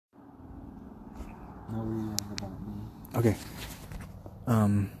No reading about me. Okay.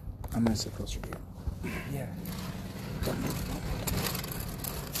 I'm gonna sit closer to you. Yeah. Okay.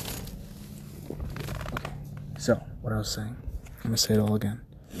 So, what I was saying, I'm gonna say it all again.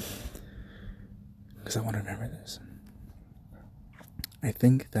 Because I want to remember this. I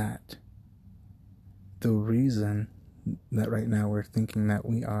think that the reason that right now we're thinking that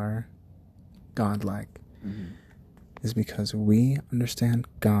we are godlike is because we understand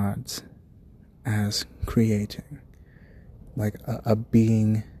gods as creating, like a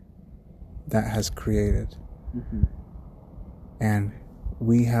being that has created. And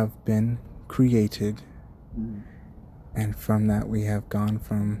we have been created, and from that we have gone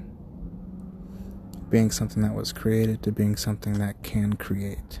from being something that was created to being something that can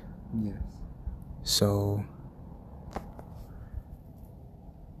create. Yes. So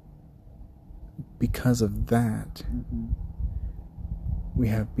because of that, we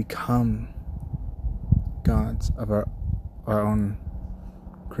have become gods of our own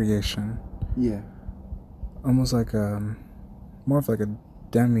creation. Yeah. Almost like more of like a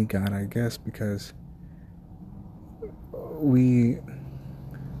demigod, I guess, because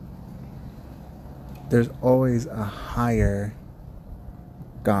there's always a higher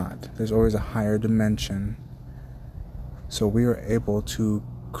God. There's always a higher dimension. So we are able to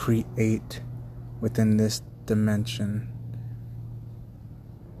create within this dimension.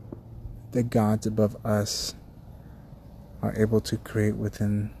 The gods above us are able to create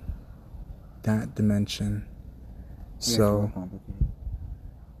within that dimension. So,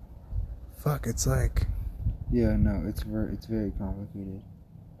 fuck, it's like... Yeah, no, it's very complicated.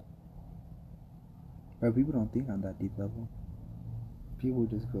 But people don't think on that deep level. People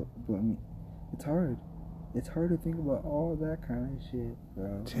just go, but I mean, it's hard. It's hard to think about all that kind of shit,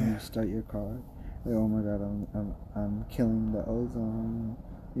 bro. Yeah. When you start your car, like, oh my god, I'm killing the ozone,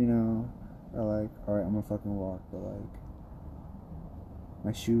 you know. Or like, alright, I'm gonna fucking walk, but like,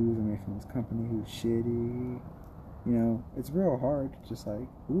 my shoes are made from this company who's shitty. You know, it's real hard. Just like,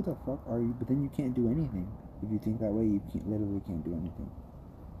 who the fuck are you? But then you can't do anything. If you think that way, you literally can't do anything.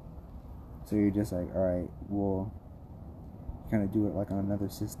 So you're just like, alright, well, kind of do it like on another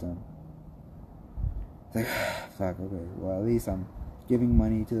system. It's like, fuck, okay, well, at least I'm giving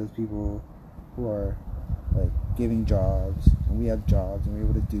money to those people who are, like, giving jobs, and we have jobs, and we're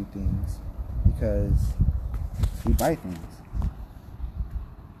able to do things, because we buy things.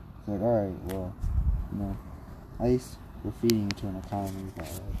 It's like, alright, well, you know, at least we're feeding into an economy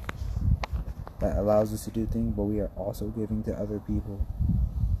that allows us to do things, but we are also giving to other people.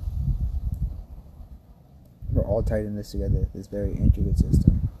 We're all tied in this together, this very intricate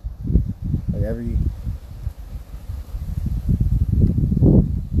system. Like everybody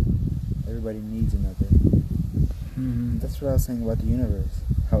needs another. That's what I was saying about the universe,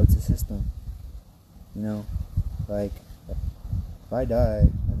 how it's a system. You know, like, if I die,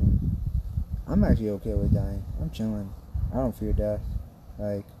 I mean, I'm actually okay with dying. I'm chilling. I don't fear death.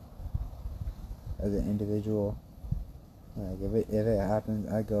 Like, as an individual, like, if it happens,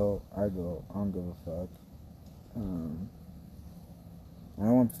 I go. I don't give a fuck. I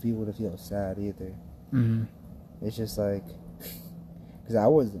don't want people to feel sad either. It's just like, because I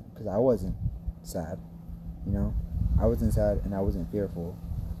wasn't sad, you know. I wasn't sad and I wasn't fearful.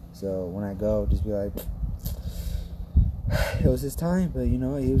 So when I go, just be like, it was his time, but you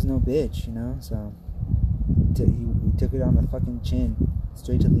know, he was no bitch, you know. So he took it on the fucking chin,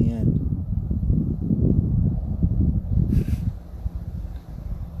 straight to the end.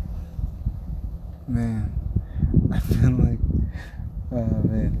 Man, I feel like, oh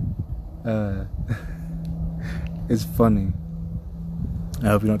man, it's funny. I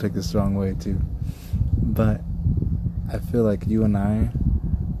hope you don't take this the wrong way too, but I feel like you and I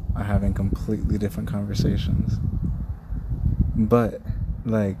are having completely different conversations. But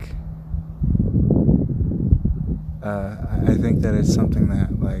like, I think that it's something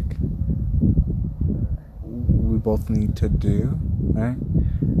that like we both need to do, right?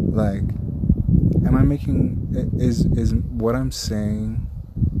 Like, am I making, is what I'm saying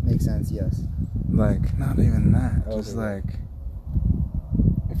Makes sense? Yes. like, not even that, Okay. just like,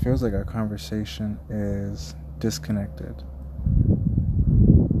 it feels like our conversation is disconnected.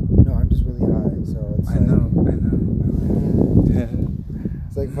 No, I'm just really high, so it's I know.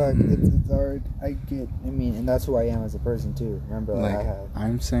 It's like, fuck, it's hard. I mean, and that's who I am as a person too. Remember, Like,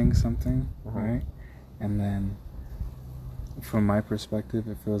 I'm saying something, right? And then from my perspective,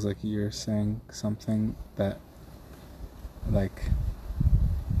 it feels like you're saying something that, like,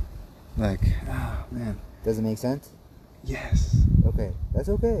 oh man. Does it make sense? Yes. Okay, that's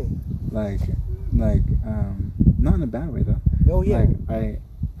okay. Like, not in a bad way though. Oh yeah. Like,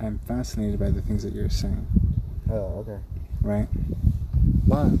 I I'm fascinated by the things that you're saying. Oh, okay. Right?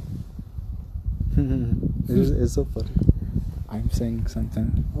 But it's so funny. I'm saying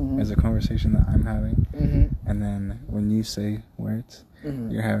something as a conversation that I'm having, and then when you say words,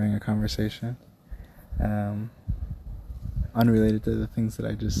 you're having a conversation unrelated to the things that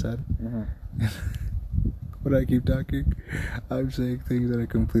I just said. When I keep talking, I'm saying things that are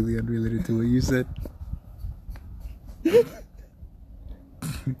completely unrelated to what you said.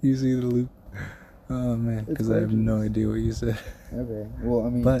 You see the loop? Oh man, because I have no idea what you said. Okay. Well, I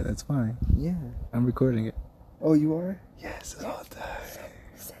mean, but that's fine. Yeah. I'm recording it. Oh, you are? Yes, all the time.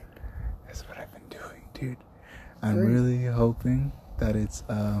 That's what I've been doing, dude. I'm really hoping that it's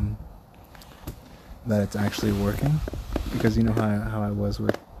actually working, because you know how I was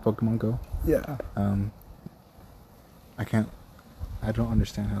with Pokemon Go. Yeah. I don't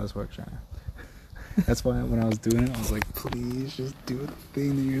understand how this works right now. That's why when I was doing it, I was like, please just do the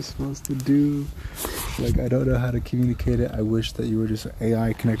thing that you're supposed to do. Like, I don't know how to communicate it. I wish that you were just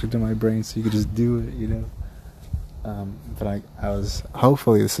AI connected to my brain so you could just do it, you know. But I was,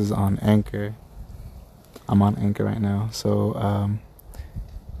 hopefully this is on Anchor. I'm on Anchor right now. So,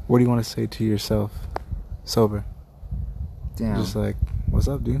 what do you want to say to yourself sober? Damn. Just like, what's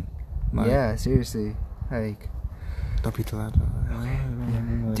up, dude? Like, yeah, seriously. Like, don't be too loud. Okay.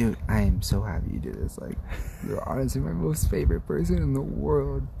 Yeah. Dude, I am so happy you did this. Like, you're honestly my most favorite person in the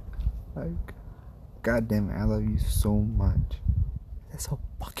world. Like, god damn it, I love you so much. That's so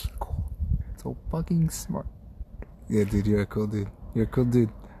fucking cool. So fucking smart. Yeah, dude, you're a cool dude. You're a cool dude.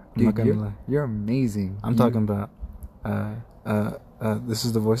 I'm Dude, not gonna lie. You're amazing. I'm talking about, this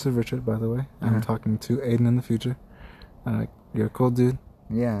is the voice of Richard, by the way. I'm talking to Aiden in the future. You're a cool dude.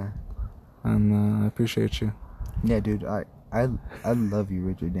 Yeah. And, I appreciate you. Yeah, dude, I love you,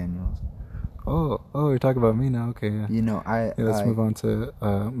 Richard Daniels. Oh, you're talking about me now? Okay, yeah. You know, let's move on to,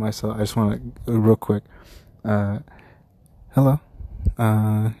 myself. I just want to, real quick, hello,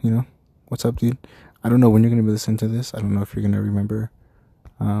 you know, what's up, dude? I don't know when you're going to be listening to this. I don't know if you're going to remember,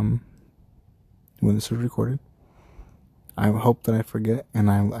 when this was recorded. I hope that I forget, and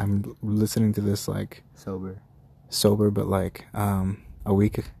I'm listening to this, like, sober, but, like, a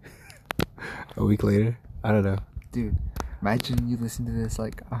week later. I don't know. Dude, imagine you listen to this,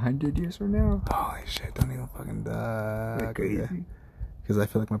 like, 100 years from now. Holy shit, don't even fucking die. Crazy. Because I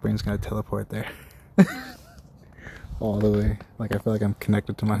feel like my brain's going to teleport there. All the way. Like, I feel like I'm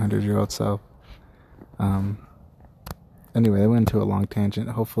connected to my 100-year-old self. Anyway, I went into a long tangent.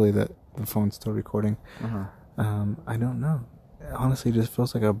 Hopefully that the phone's still recording. I don't know. It honestly just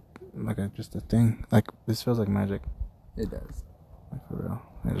feels like just a thing. Like, this feels like magic. It does. Like, for real.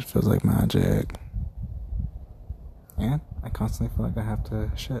 It just feels like magic. And I constantly feel like I have to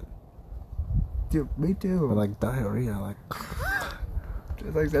shit. Dude, me too. But like diarrhea, like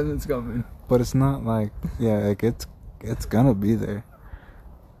just like something's coming. But it's not like, yeah, like it's gonna be there.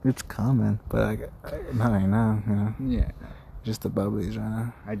 It's coming, but not right now, you know. Yeah. Just the bubblies right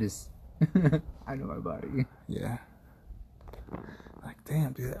now. I know my body. Yeah. Like,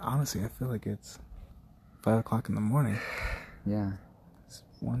 damn, dude. Honestly, I feel like it's 5 o'clock in the morning. Yeah. It's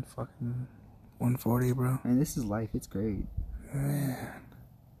 1:40, bro. And this is life. It's great. Man.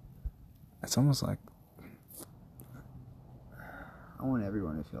 It's almost like, I want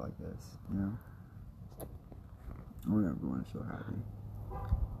everyone to feel like this, you know? I want everyone to feel happy.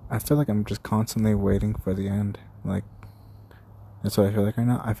 I feel like I'm just constantly waiting for the end. Like, that's what I feel like right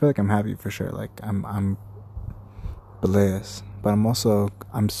now. I feel like I'm happy for sure. Like, I'm blessed. But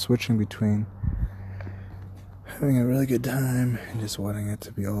I'm switching between having a really good time and just wanting it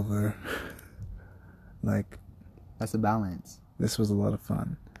to be over. Like, that's a balance. This was a lot of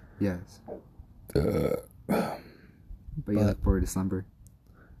fun. Yes. But you look forward to slumber?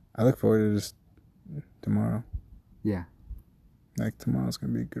 I look forward to just tomorrow. Yeah. Like, tomorrow's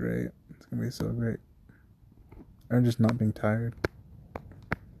gonna be great. It's gonna be so great. Or just not being tired.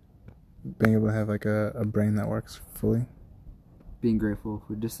 Being able to have, like, a brain that works fully. Being grateful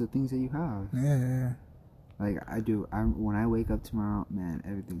for just the things that you have. Yeah. Like, I do. When I wake up tomorrow, man,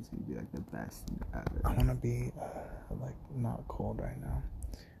 everything's gonna be, like, the best thing ever. I wanna be, like, not cold right now.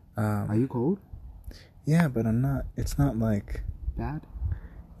 Are you cold? Yeah, but I'm not. It's not, like... bad?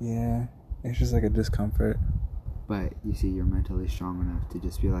 Yeah. It's just, like, a discomfort. But, you see, you're mentally strong enough to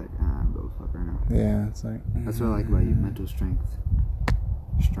just be like, I'm go fuck right now. Yeah, it's like... That's what I like about you. Mental strength.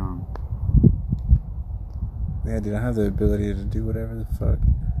 Strong. Yeah, dude, I have the ability to do whatever the fuck.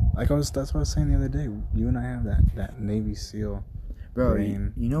 That's what I was saying the other day. You and I have that Navy SEAL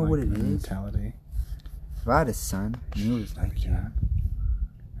brain. You know, like, what it mentality. If I had a son, and it was like that,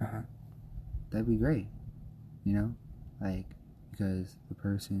 that'd be great. You know? Like, because the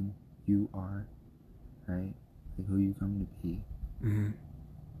person you are, right, like who you come to be,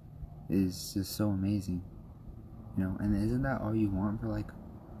 is just so amazing, you know. And isn't that all you want for like?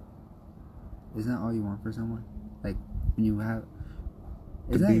 Isn't that all you want for someone? Like when you have,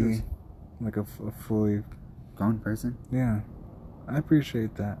 to be like a fully grown person. Yeah, I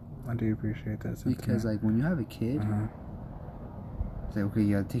appreciate that. I do appreciate that sentiment. Because like when you have a kid, it's like, okay,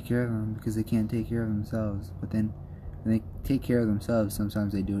 you gotta take care of them because they can't take care of themselves. But then when they take care of themselves,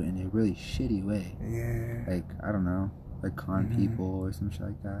 sometimes they do it in a really shitty way. Yeah. Like, I don't know, like con people or some shit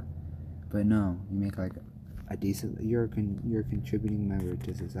like that. But no, you make like a decent. You're a contributing member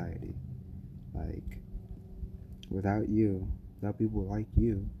to society. Like, without you, without people like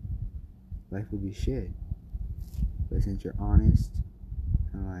you, life would be shit. But since you're honest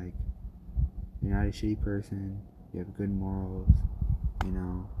and like you're not a shitty person, you have good morals, you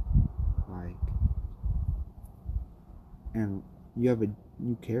know, like, and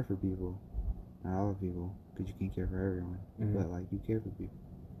you care for people, not all of people, because you can't care for everyone, but like you care for people,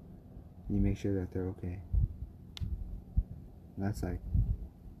 and you make sure that they're okay. And that's like,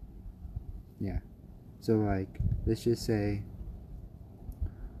 yeah. So like, let's just say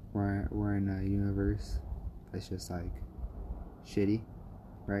we're in a universe that's just like shitty,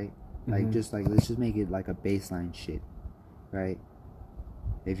 right? Like just like, let's just make it like a baseline shit, right?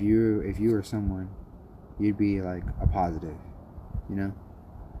 If you were someone, you'd be like a positive, you know?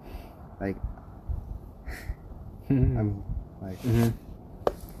 Like I'm like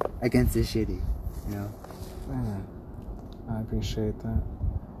against the shitty, you know? Yeah, I appreciate that.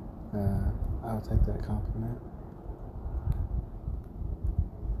 I'll take that compliment.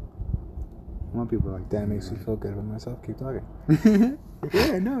 I want people like that. Makes me feel good about myself. Keep talking.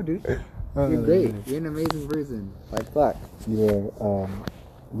 Yeah, no, dude. You're great. You're an amazing person. Like, fuck. You are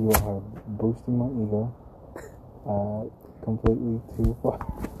boosting my ego completely too far.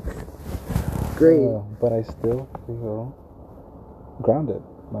 Great. But I still feel grounded.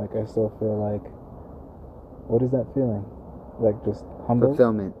 Like, I still feel like, what is that feeling? Like, just humble?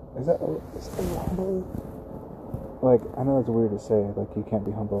 Fulfillment. Is that humble? Like, I know it's weird to say. Like, you can't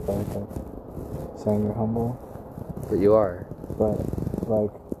be humble by like saying you're humble. But you are. But,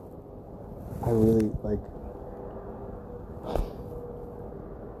 like, I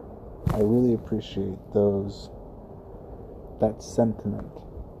really appreciate that sentiment.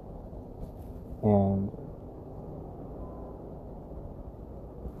 And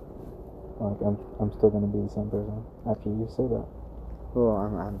like I'm still gonna be the same person after you say that. Well,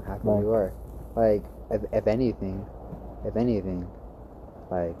 I'm happy you are. Like, if anything,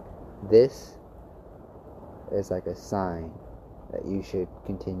 like, this is like a sign that you should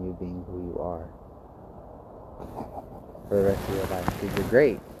continue being who you are for the rest of your life. Because you're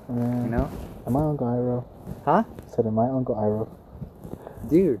great, you know? Am I Uncle Iroh? Huh? I said, am I Uncle Iroh?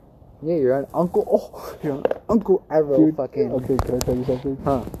 Dude, yeah, you're an Uncle. Oh, you're an Uncle Iroh. Dude, fucking. Okay, can I tell you something?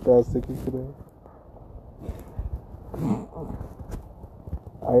 Huh? That I was thinking today.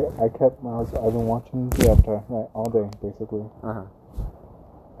 I've been watching the Avatar, right, all day, basically. I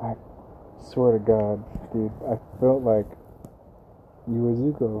swear to God, dude, I felt like you were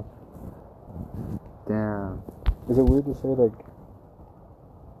Zuko. Damn. Is it weird to say, like,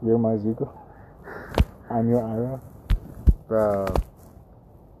 you're my Zuko? I'm your Iroh? Bro.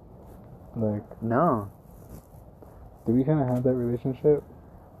 Like, no. Do we kind of have that relationship?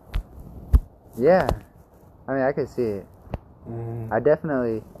 Yeah. I mean, I could see it. I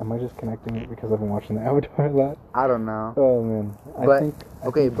definitely... Am I just connecting it because I've been watching the Avatar a lot? I don't know. Oh, man. But, I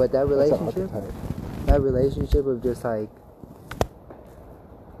think but that relationship of just like...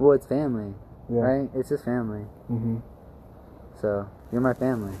 Well, it's family, right? It's just family. So, you're my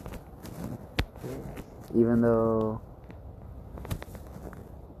family. Even though...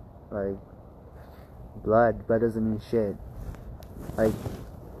 Like... Blood doesn't mean shit. Like...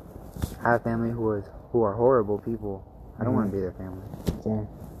 I have family who are horrible people. I don't want to be their family. Same.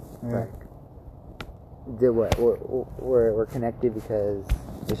 Yeah. Like, we're connected because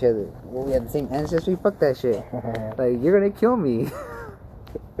we have the same ancestry. Fuck that shit. Like, you're gonna kill me.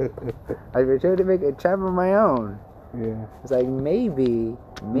 I've been trying to make a tribe of my own. Yeah. It's like maybe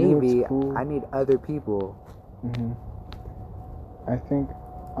cool? I need other people. I think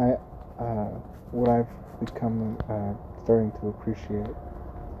what I've become starting to appreciate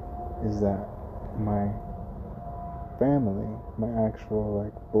is that my family, my actual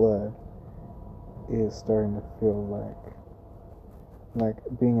like blood, is starting to feel like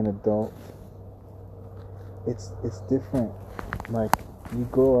being an adult. It's different. Like, you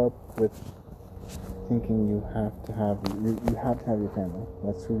grow up with thinking you have to have your family.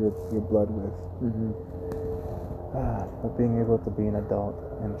 That's who you're blood with. But being able to be an adult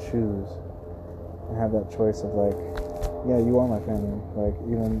and choose and have that choice of like, yeah, you are my family. Like,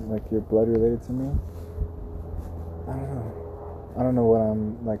 even like you're blood related to me. I don't know. I don't know what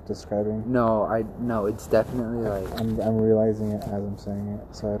I'm like describing. No, it's definitely like I'm realizing it as I'm saying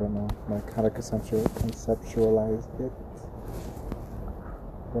it, so I don't know like how to conceptualize it.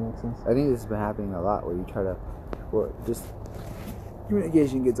 Does that make sense? I think this has been happening a lot where you try to, well, just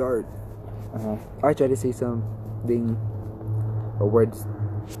communication gets hard. I try to say something, or words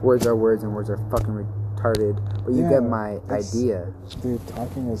are words and words are fucking retarded, but you get my idea. Dude,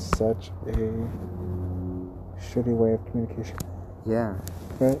 talking is such a shitty way of communication. Yeah.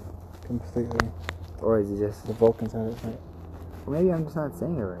 Right? Completely. Or is it just the Vulcans had it right? Or maybe I'm just not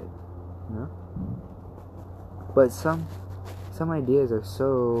saying it right. You know? But some ideas are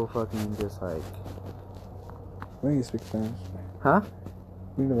so fucking just like. We need to speak Spanish. Huh?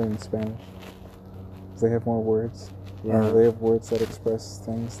 We need to learn Spanish. Because they have more words. Yeah. They have words that express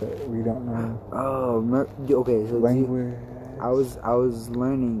things that we don't know. Oh, okay. So language. I was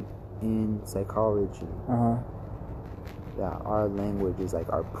learning in psychology. That our language is like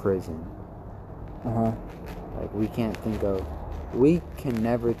our prison. Like we can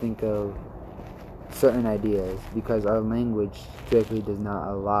never think of certain ideas because our language strictly does not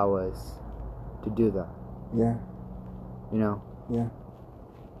allow us to do that. Yeah. You know? Yeah.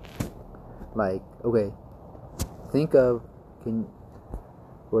 Like, okay, think of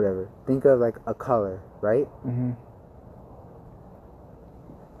like a color, right?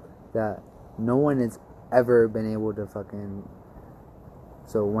 That no one has ever been able to fucking.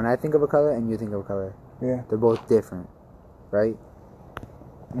 So when I think of a color and you think of a color, yeah, they're both different, right?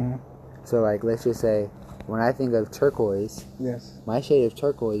 So like, let's just say when I think of turquoise, yes, my shade of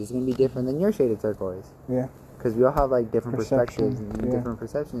turquoise is gonna be different than your shade of turquoise. Yeah. Because we all have like different perspectives and different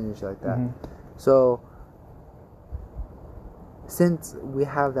perceptions and shit like that. So since we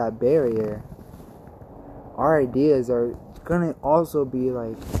have that barrier, our ideas are gonna also be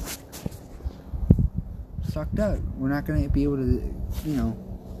like sucked up. We're not gonna be able to,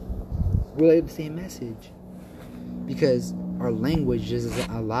 relay the same message because our language just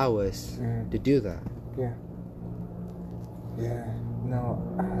doesn't allow us to do that. Yeah. Yeah. No.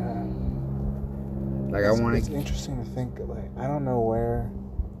 Like I want to. It's interesting to think. Like I don't know where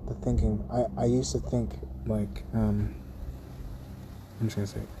the thinking. I used to think like I'm just gonna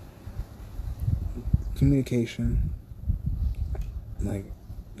say communication. Like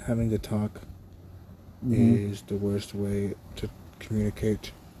having to talk is the worst way to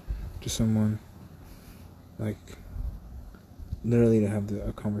communicate to someone. Like literally to have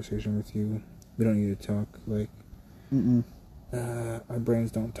a conversation with you, we don't need to talk. Like our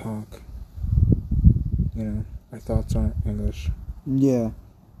brains don't talk. Our thoughts aren't English. Yeah,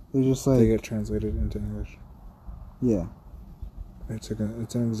 they're just like they get translated into English. Yeah, it's an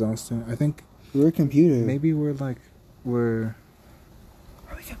exhausting. I think we're a computer. Maybe we're. Are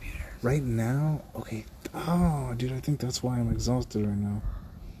we computers right now? Okay. Oh, dude, I think that's why I'm exhausted right now.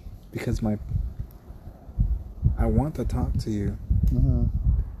 Because I want to talk to you,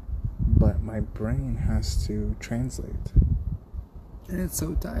 but my brain has to translate. And it's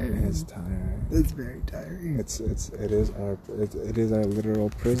so tiring. It's tiring. It's very tiring. It is our literal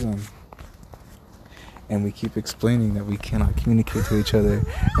prison. And we keep explaining that we cannot communicate to each other,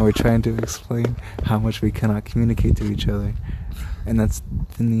 and we're trying to explain how much we cannot communicate to each other, and that's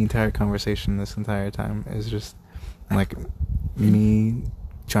in the entire conversation. This entire time is just like me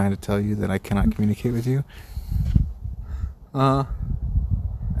trying to tell you that I cannot communicate with you. I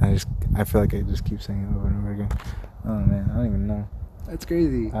feel like I just keep saying it over and over again. Oh man, I don't even know. That's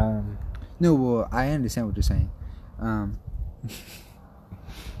crazy. No, well, I understand what you're saying.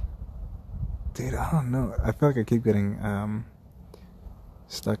 Dude, I don't know. I feel like I keep getting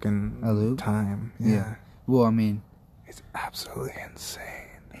stuck in a loop. Time. Yeah. Well, I mean, it's absolutely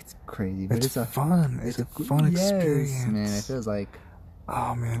insane. It's crazy, but it's fun. It's a fun experience, man. It feels like.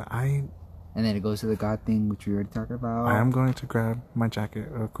 Oh man, And then it goes to the God thing, which we already talked about. I am going to grab my jacket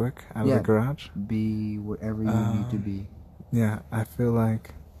real quick out of the garage. Be whatever you need to be. Yeah, I feel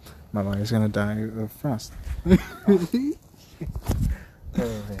like my body's gonna die of frost. Really? Oh,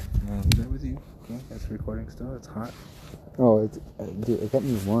 okay. Is that with you? Okay, that's recording still. It's hot. Oh, dude, it kept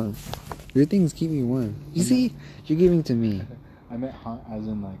me warm. Your things keep me warm. You see, you're giving to me. I meant hot as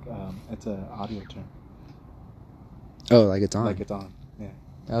in like it's an audio term. Oh, like it's on. Like it's on. Yeah.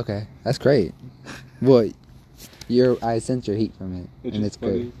 Okay, that's great. Well, I sense your heat from it, and it's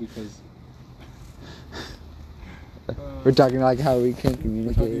good. Because we're talking like how we can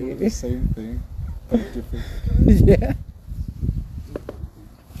communicate. We're talking the same thing, but different. Yeah.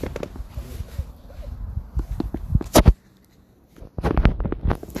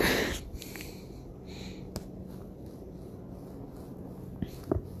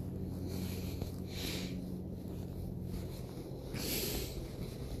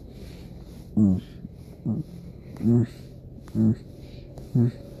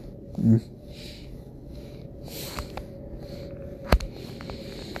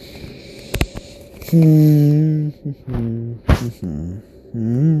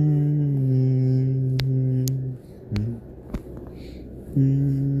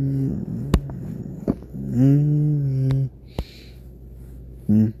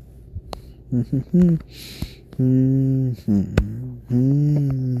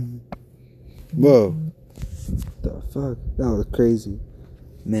 Whoa. The fuck? That was crazy.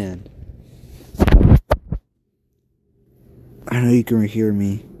 Man. I know you can hear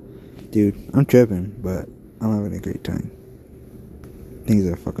me. Dude, I'm tripping, but I'm having a great time. Things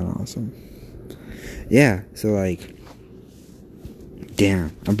are fucking awesome. Yeah, so like,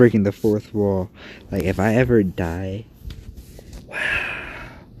 damn, I'm breaking the fourth wall. Like, if I ever die, wow,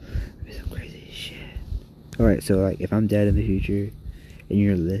 that'd be some crazy shit. Alright, so like, if I'm dead in the future, and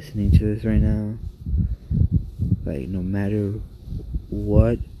you're listening to this right now, like, no matter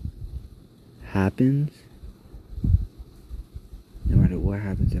what happens, no matter what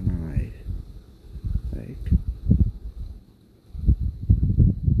happens in my life, like,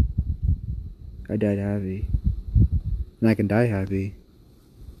 I died happy. And I can die happy.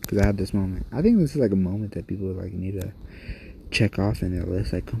 Because I had this moment. I think this is like a moment that people like need to check off in their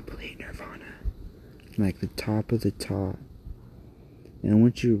list. Like complete nirvana. Like the top of the top. And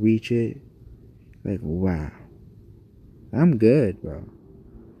once you reach it, like wow. I'm good, bro.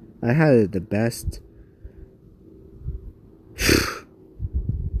 I had the best.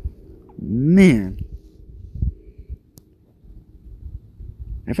 Man.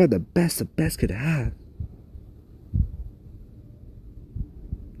 I've had the best could have.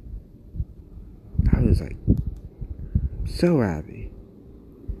 I was like so happy.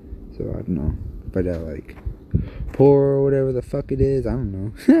 So I don't know. But like poor or whatever the fuck it is, I don't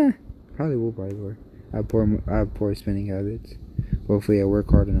know. Probably will buy more. I have poor spending habits. Hopefully I work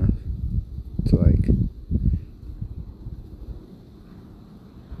hard enough to like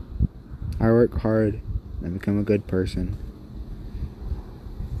I work hard and become a good person.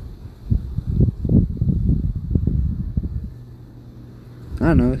 I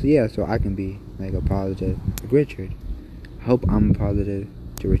don't know, yeah, so I can be like a positive like Richard. I hope I'm a positive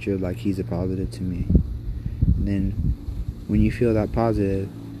to Richard like he's a positive to me. And then when you feel that positive,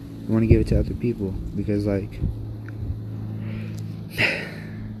 you want to give it to other people because like it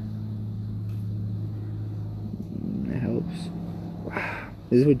helps. Wow.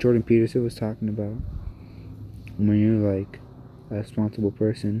 This is what Jordan Peterson was talking about. When you're like a responsible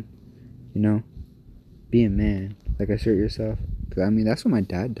person, you know, be a man, like assert yourself. Cause I mean that's what my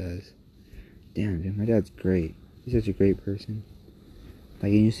dad does. Damn, dude, my dad's great. He's such a great person.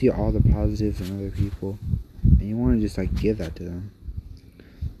 Like, and you see all the positives in other people, and you want to just like give that to them.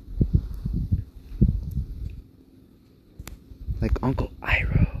 Like Uncle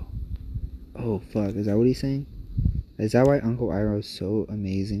Iroh. Oh fuck, is that what he's saying? Is that why Uncle Iroh is so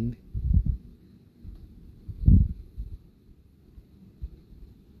amazing?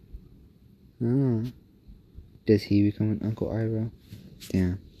 Does he become an Uncle Iroh?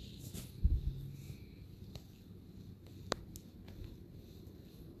 Damn.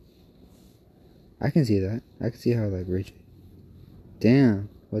 I can see that. I can see how like Richard. Damn.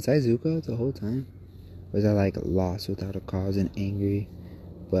 Was I Zuko the whole time? Was I like lost without a cause and angry?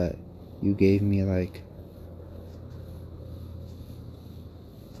 But you gave me like.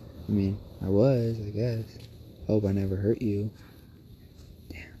 I mean, I was, I guess. Hope I never hurt you.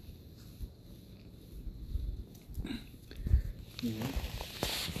 Damn. Yeah.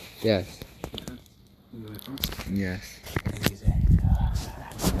 Yes. Okay. Yes.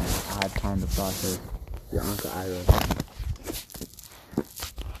 I had time to process your Uncle Iroh.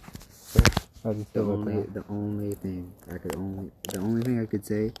 The only thing I could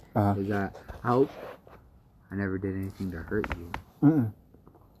say is that I hope I never did anything to hurt you.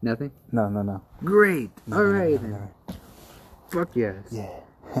 Nothing? No. Great. No, all right no. then. Fuck yes. Yeah.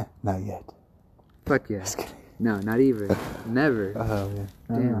 Not yet. Fuck yes. No, not even. Never. Oh yeah.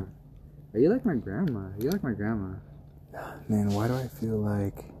 Damn. Are you like my grandma? You're like my grandma. Man, why do I feel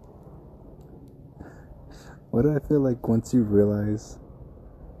like once you realize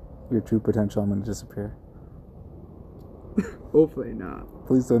your true potential, I'm gonna disappear? Hopefully not.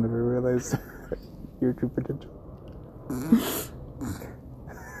 Please don't ever realize your true potential.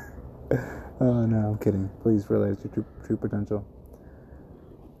 Oh no, I'm kidding. Please realize your true potential.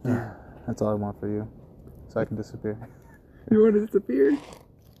 That's all I want for you, so I can disappear. You want to disappear?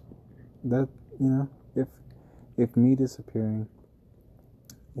 That, you know, if me disappearing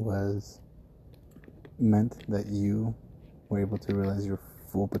was meant that you were able to realize your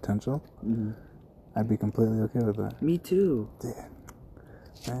full potential, Mm-hmm. I'd be completely okay with that. Me too.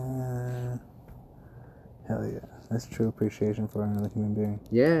 Damn. Hell yeah. That's true appreciation for another human being.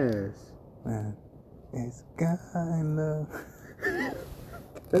 Yes. Man. It's kind of...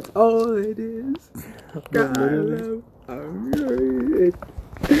 That's all it is. God literally.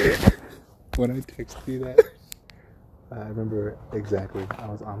 When I texted you that, I remember exactly. I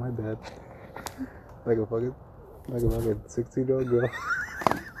was on my bed, like a fucking 16-year-old girl.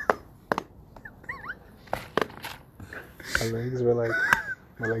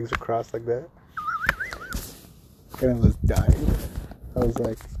 My legs were crossed like that, and I was dying. I was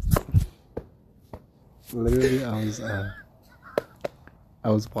like, literally, I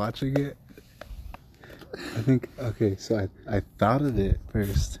was watching it. I think, okay, so I thought of it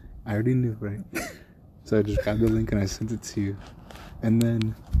first. I already knew, right? So I just got the link and I sent it to you. And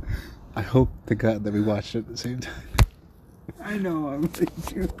then I hope to God that we watched it at the same time. I know, I'm with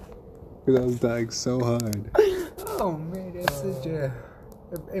you. Because I was dying so hard. Oh man, that's such a...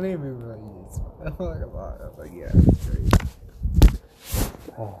 It made me really use. I'm like a lot. I was like, yeah, that's great.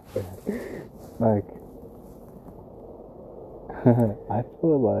 Oh, man. Like, I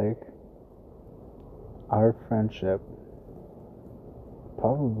feel like our friendship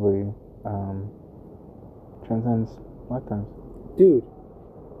probably transcends lifetimes. Dude,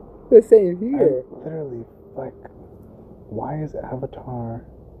 the same here. I literally, like, why is Avatar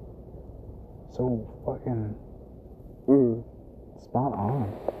so fucking spot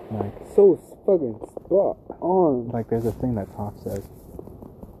on? Like, So fucking spot on. like there's a thing that Toph says.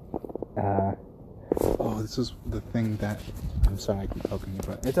 Oh, this is the thing that... I'm sorry I keep poking you,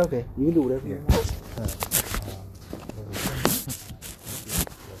 but... It's okay. You can do whatever you want.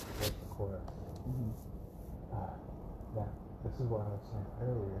 This is what I was saying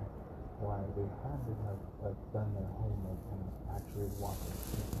earlier, why they had to have like done their homework and actually watch it.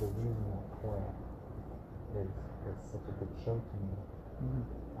 The reason that Korra is such a good show to me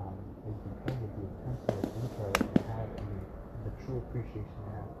is because of the attention to detail that they had and the true appreciation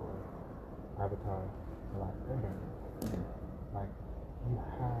they had for Avatar: The Last Airbender. Like, you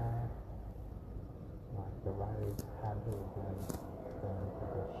had, like, the writers had to have done a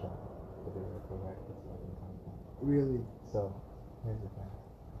good show to be able to write this fucking content. Really? So, here's the thing.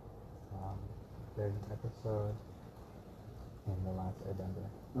 There's an episode in The Last Airbender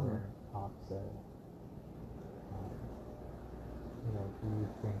where Toph said, do you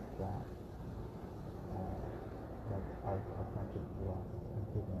think that our friendship is lost and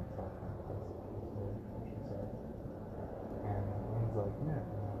keeping itself in place? She said. And he's like, yeah.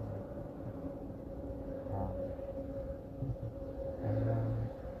 And then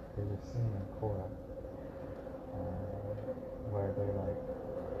there's a scene in Korra where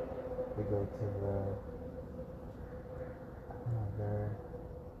they go to the,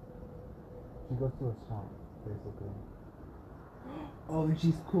 she goes to a swamp, basically. Oh, and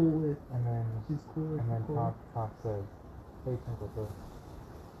she's cool with... And then She's cool with... And then Toph says, hey, Twinkle.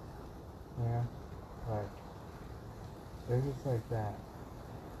 Yeah? Like, they're just like that.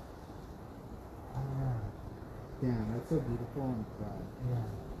 I don't know. Damn, that's so beautiful and sad. Yeah.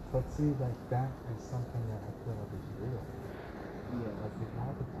 But see, like, that is something that I feel like is real. Yeah. Like, the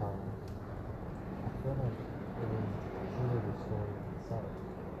Avatar, I feel like it was truly the story of itself.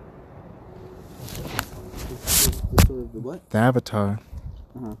 The story of the what? The Avatar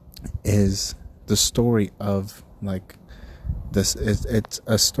is the story of, like, this. It's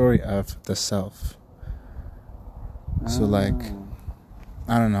a story of the self. So, like,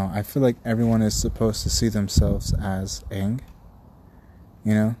 I don't know. I feel like everyone is supposed to see themselves as Aang.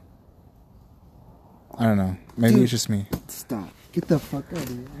 You know? I don't know. Maybe it's just me. Stop. Get the fuck out of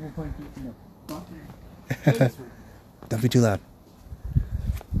here. I'm gonna punch you in the fucking... Don't be too loud.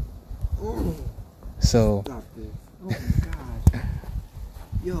 Ooh. So... Stop this. Oh my gosh.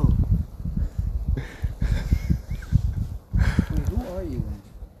 Yo. Wait, who are you then?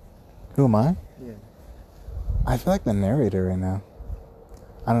 Who am I? Yeah. I feel like the narrator right now.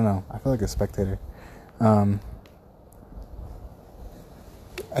 I don't know. I feel like a spectator.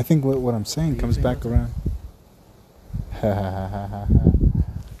 I think what I'm saying comes back around.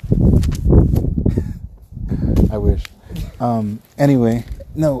 I wish. Anyway,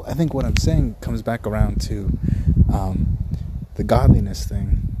 no, I think what I'm saying comes back around to the godliness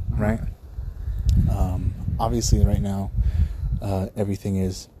thing, right? Obviously, right now, everything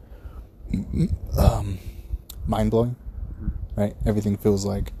is mind-blowing, right? Everything feels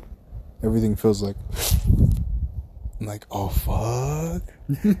like, oh fuck,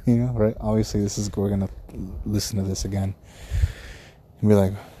 you know, right? Obviously, we're gonna listen to this again and be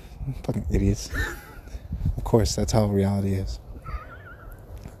like, fucking idiots. Of course, that's how reality is.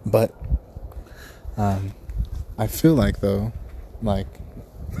 But I feel like, though, like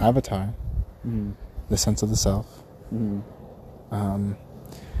Avatar, the sense of the self,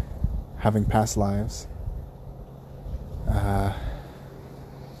 having past lives,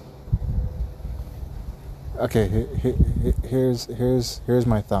 okay, here's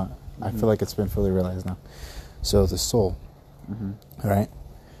my thought. I feel like it's been fully realized now. So the soul, right?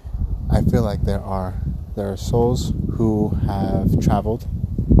 I feel like there are souls who have traveled,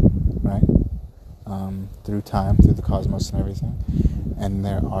 right, through time, through the cosmos and everything, and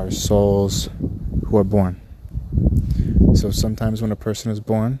there are souls who are born. So sometimes when a person is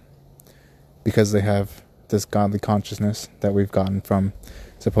born, because they have this godly consciousness that we've gotten from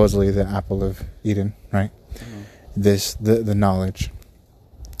supposedly the apple of Eden, right? The knowledge,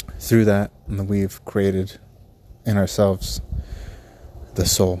 through that we've created in ourselves the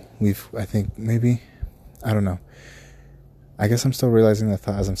soul. I think maybe, I don't know. I guess I'm still realizing that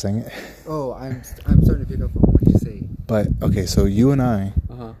thought as I'm saying it. Oh, I'm starting to pick up on what you say. But okay, so you and I,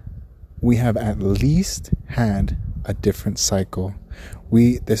 we have at least had a different cycle.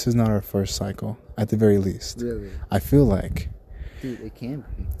 This is not our first cycle, at the very least. Really? I feel like, dude, it can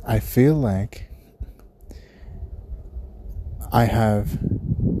be. I feel like I have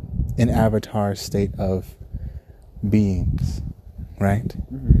an avatar state of beings, right?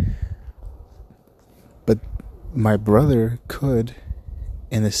 But my brother could,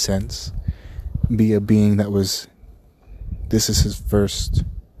 in a sense, be a being that this is his first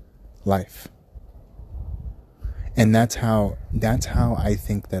life. And that's how I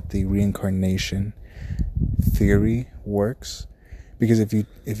think that the reincarnation theory works. Because if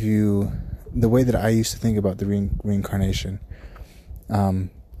you the way that I used to think about the reincarnation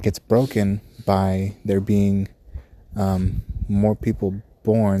gets broken by there being more people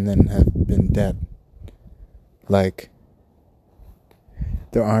born than have been dead. Like,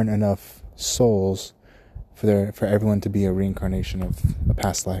 there aren't enough souls for everyone to be a reincarnation of a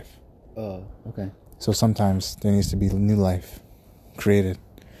past life. Oh, okay. So sometimes there needs to be new life created.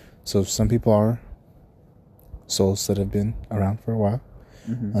 So some people are souls that have been around for a while,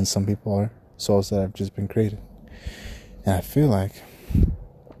 and some people are souls that have just been created. And I feel like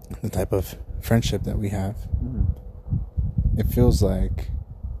the type of friendship that we have, it feels like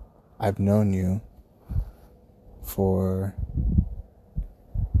I've known you for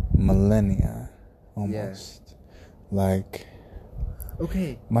millennia, almost. Yeah. Like,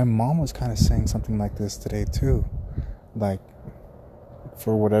 okay, my mom was kind of saying something like this today too. Like,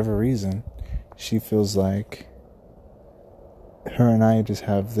 for whatever reason, she feels like her and I just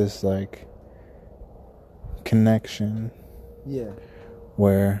have this like connection. Yeah.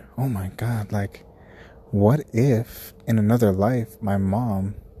 Where, oh my God, like, what if in another life my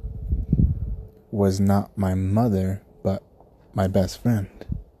mom was not my mother but my best friend?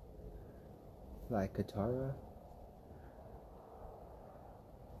 Like Katara?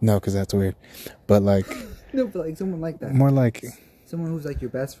 No, because that's weird. But like no, but like someone like that. More like someone who's like your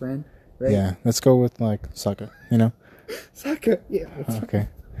best friend, right? Yeah, let's go with like Sokka, you know? Sokka, yeah. Okay.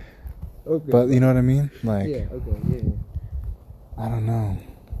 Okay. But you know what I mean? Like, yeah, okay, yeah. I don't know.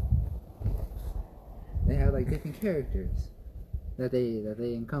 They have like different characters that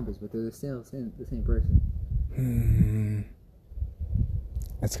they encompass, but they're still the same person.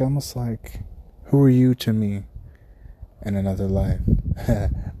 It's almost like, who are you to me in another life?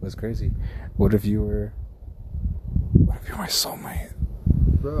 It was crazy. What if you were my soulmate?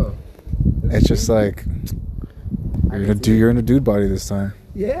 Bro. It's just like, you're in a dude body this time.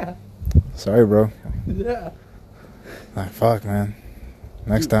 Yeah. Sorry, bro. Yeah. Like, fuck, man.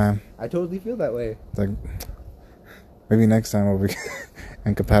 Next time. I totally feel that way. Like, maybe next time we'll be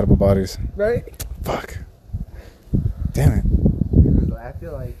incompatible bodies. Right? Fuck. Damn it. I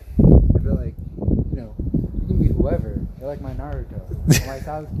feel like, you know, you can be whoever. You're like my Naruto, or my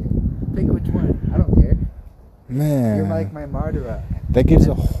Sasuke. Pick which one. I don't care. Man. You're like my Madara. That gives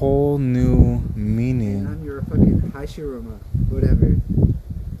a whole new meaning. And I'm your fucking Hashirama. Whatever.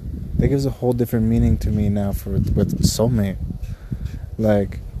 That gives a whole different meaning to me now with soulmate.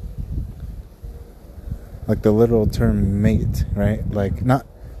 Like the literal term mate, right? Like, not,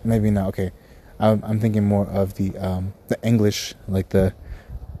 maybe not, okay. I'm thinking more of the English, like the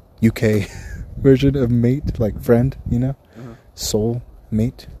UK version of mate, like friend, you know? Soul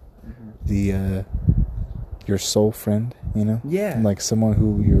mate. The your soul friend, you know? Yeah. Like someone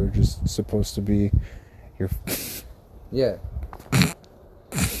who you're just supposed to be your yeah.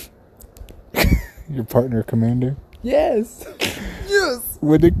 your partner commander. Yes. Yes.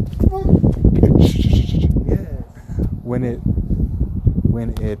 When it yes. when it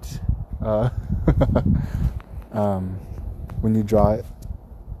when you draw it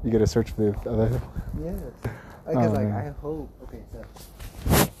You gotta search for the other hill. Yes. Because man. I hope. Okay, so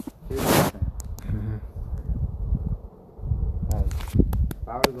here's the thing. Mm-hmm. Like, if I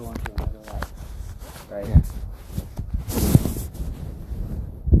were to go into another life, right? Yeah.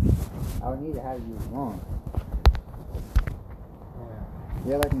 I would need to have you along. Yeah.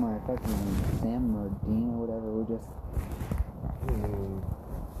 You're like my fucking Sam or Dean or whatever. We're just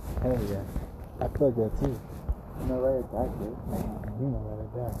hell yeah. I feel like that too. No way it's accurate. You know that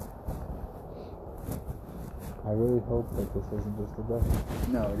it does. I really hope that this isn't just a bug.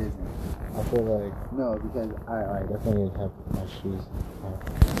 No, it isn't. I feel like No, because I definitely have my shoes off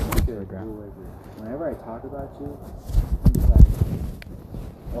because the ground. whenever I talk about you, I'm just like,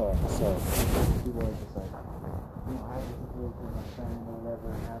 oh, so people are just like, you know, I have a situation with my friend or whatever,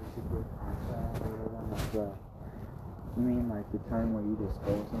 and I have a situation with my friend or whatever. I'm like, bro, you mean like the time where you just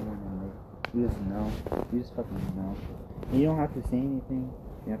go with someone and you just know, you just fucking know. And you don't have to say anything,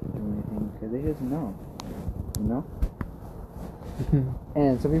 you have to do anything, because they just know, you know?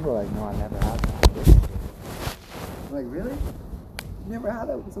 And some people are like, no, I never had that. I'm like, really? You never had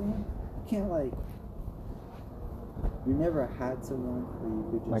that with someone? You can't like, you never had someone where you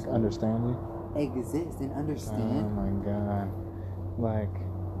could just Like understand you? exist and Oh understand. my god. Like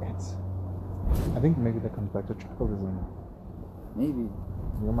it's I think maybe that comes back to tribalism. Maybe.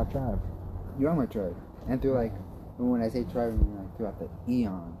 You're my tribe. You're on my tribe. And through like, when I say tribe, I mean like throughout the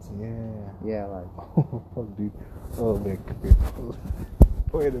eons. Yeah. Yeah, like. Oh, fuck, dude. Oh, man.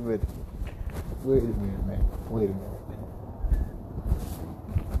 Wait a minute. Wait a minute, man. Wait a minute.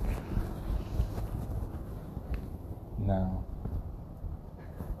 Now.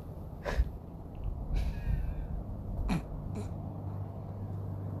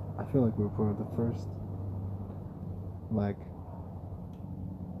 I feel like we're part of the first, like,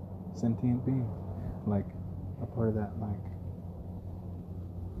 sentient being. Like, a part of that, like,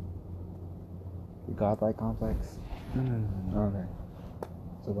 Godlike complex. No. Okay.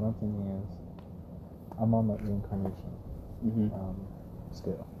 So what I'm thinking is, I'm on that reincarnation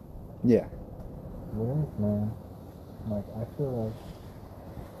scale. Yeah. What if, man? Like I feel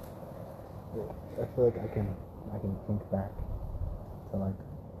like I can think back to like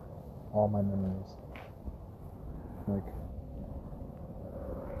all my memories, like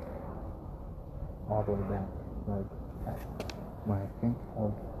all the way back. Like when I think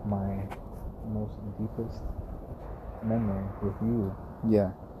of my most deepest memory with you, Yeah.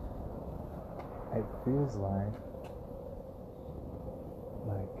 it feels like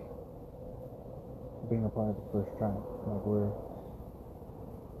being a part of the first tribe. Like we're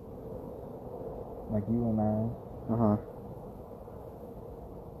like you and I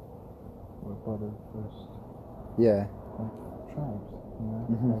we're part of the first Yeah. tribes, you know?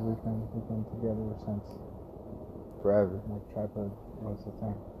 We've been together since Forever. like tribehood was the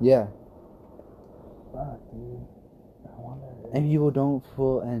thing. Yeah. Fuck, dude. I wonder if And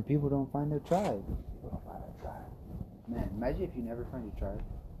people don't find their tribe. people don't find a tribe. Man, imagine if you never find your tribe.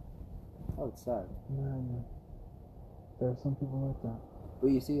 That would suck. Man, there are some people like that. But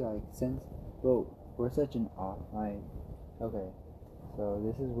you see, like, we're such an off, like, okay, so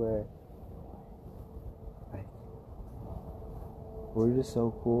this is where, like, we're just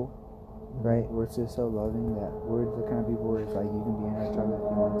so cool, right? We're just so loving that we're the kind of people where it's like, you can be in our tribe if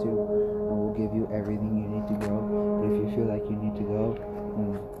you want to, and we'll give you everything you need to go, but if you feel like you need to go,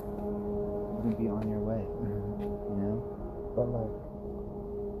 then you can be on your way, you know? But like,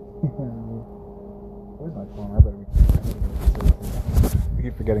 where's my phone? I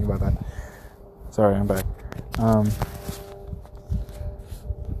keep forgetting about that. Sorry, I'm back.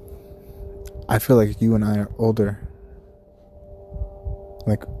 I feel like you and I are older.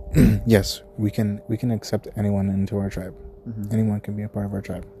 Like, yes, we can accept anyone into our tribe. Anyone can be a part of our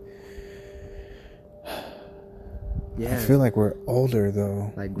tribe. Yeah. I feel like we're older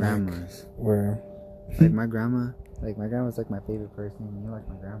though. Like grandmas. Like my grandma's like my favorite person, and you're like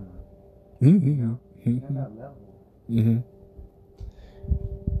my grandma. Mm-hmm. You're at that level.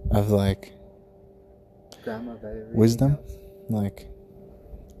 Of like Grandma of everything wisdom, else. like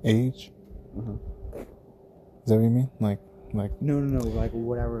age. Is that what you mean? Like No, like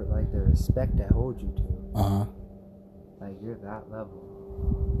whatever, like the respect I hold you to. Like you're that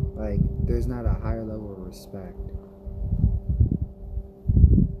level. Like there's not a higher level of respect.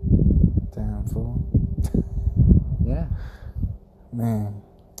 Damn fool. Yeah. Man.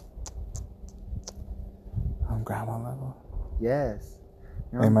 I'm grandma level. Yes.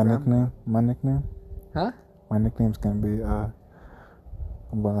 Hey, my nickname? Huh? My nickname's gonna be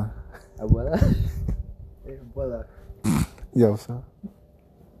Abuela. Abuela? Hey, Abuela. Yo, what's up?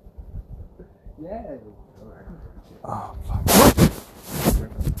 Yeah. Oh fuck.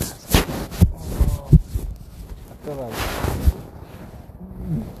 I feel like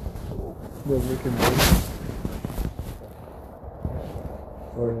the Rick and Morty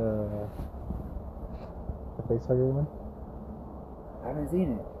or the facehugger one. I haven't seen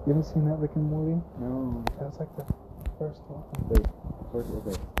it. You haven't seen that Rick and Morty? No. That was like the first one. Wait, first,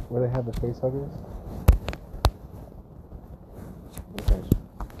 okay. Where they have the facehuggers. Okay.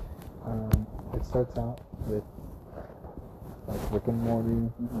 It starts out with like Rick and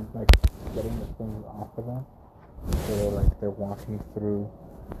Morty, like getting the things off of them. So they're walking through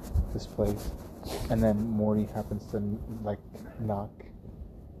this place, and then Morty happens to like knock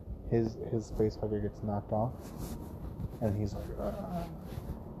his facehugger gets knocked off, and he's like,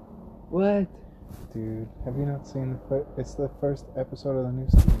 What? dude, have you not seen it's the first episode of the new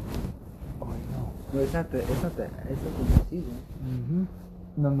season. Oh, I know. No, it's not the new season. Mm-hmm.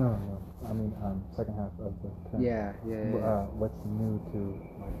 No. I mean, second half of the term. Yeah. What's new to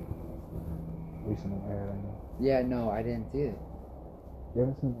like recently aired? I mean. Yeah, no, I didn't see it. You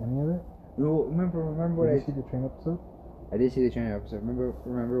haven't seen any of it? No, remember what Did you see the train episode? I did see the trainer episode.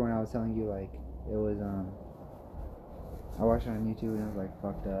 Remember when I was telling you like it was I watched it on YouTube and it was like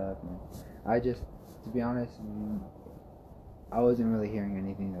fucked up. And I just, to be honest, I wasn't really hearing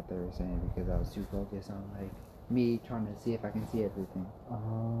anything that they were saying because I was too focused on like me trying to see if I can see everything. I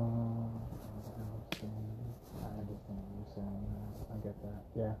understand what you're saying. I get that.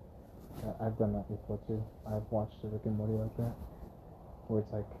 Yeah, I've done that before too. I've watched Rick and Morty like that, where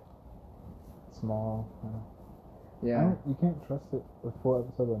it's like small. Yeah. You can't trust it with full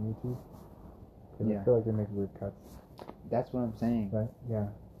episodes on YouTube. Because I feel like they make weird cuts. That's what I'm saying. Right? Yeah.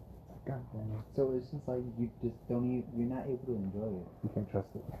 God damn it. So it's just like you just don't even, you're not able to enjoy it. You can't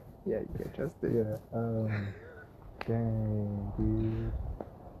trust it. Yeah, you can't trust it. Yeah. Dang, dude.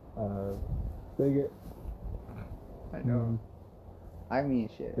 Bigot. I know. I mean,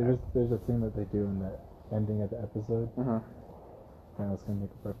 shit. There's a thing that they do in the ending of the episode. Uh-huh. And I was gonna make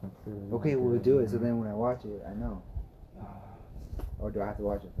a reference to it. Okay, we'll do it. So then when I watch it, I know. Or do I have to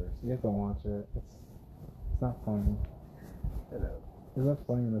watch it first? You have to watch it. It's not funny. It's not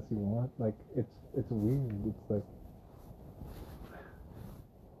funny unless you want. Like it's weird. It's like.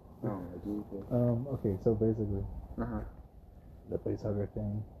 Okay, so basically. The facehugger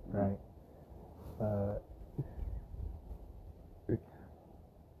thing, right?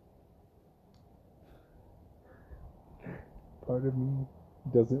 Part of me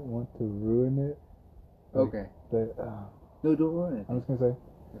doesn't want to ruin it. Like, okay. No, don't ruin it. I'm just gonna say.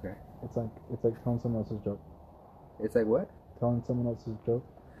 Okay. It's like telling someone else's joke. It's like what? Telling someone else's joke.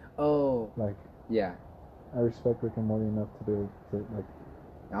 Oh. Like. Yeah. I respect Rick and Morty enough to be able to like.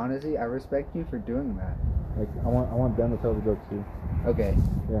 Honestly, I respect you for doing that. Like I want them to tell the jokes too. Okay.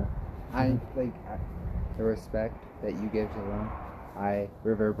 Yeah. The respect that you give to them, I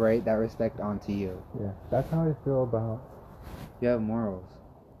reverberate that respect onto you. Yeah. That's how I feel about. You have morals.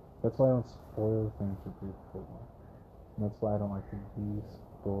 That's why I don't spoil things for people. And that's why I don't like to be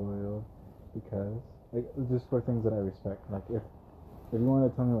spoiled, because like just for things that I respect. Like if you want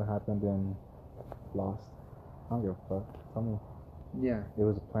to tell me what happened in Lost, I don't give a fuck. Tell me. Yeah. It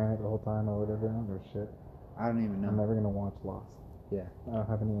was a planet the whole time or whatever. I don't give a shit. I don't even know. I'm never gonna watch Lost. Yeah. I don't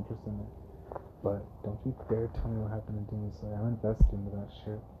have any interest in it. But don't you dare tell me what happened in Demon Slayer. I'm invested into that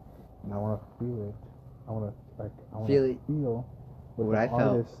shit, and I want to feel it. I want to feel what the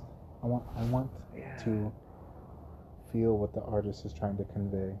artist. I want to feel what the artist is trying to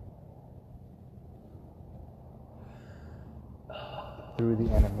convey through the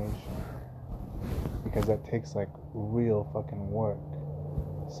animation, because that takes like real fucking work.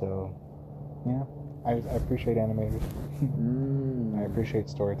 So, yeah, I appreciate animators. I appreciate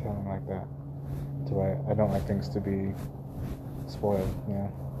storytelling like that. So I don't like things to be spoiled. You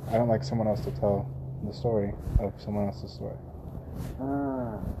know, I don't like someone else to tell the story of someone else's story.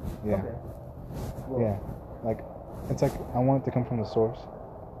 Yeah. Okay. Well, yeah. Like, it's like I want it to come from the source.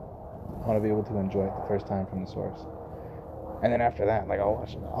 I want to be able to enjoy it the first time from the source. And then after that, like, I'll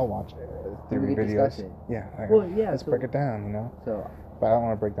watch it. 3 videos. It. Yeah. Like, let's break it down, you know? So. But I don't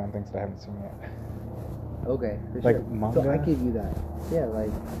want to break down things that I haven't seen yet. Okay, for like sure. Manga? So I give you that. Yeah,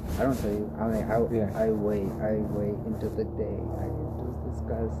 like, I don't tell you. I wait until the day I can just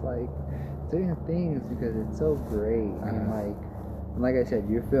discuss, like, certain things because it's so great. And, like I said,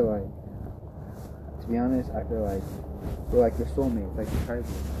 you feel like, to be honest, I feel like we're like your soulmates, like your tribal,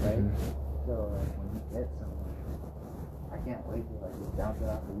 right? So, like, when you get someone, I can't wait to, like, just bounce it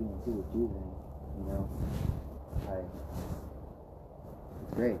off of you and see what you think, you know? Like,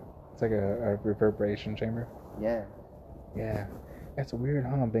 it's great. It's like a reverberation chamber. Yeah. Yeah. It's weird,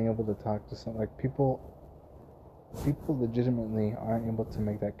 huh? Being able to talk to some, like, people people legitimately aren't able to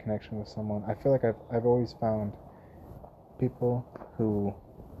make that connection with someone. I feel like I've always found people who,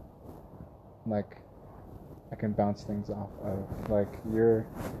 like, I can bounce things off of. Like, you're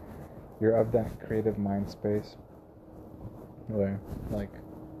of that creative mind space where, like,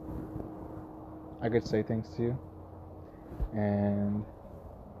 I could say things to you, and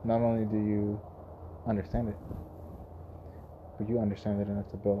not only do you understand it, but you understand it enough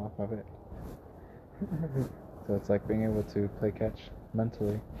to build off of it. So it's like being able to play catch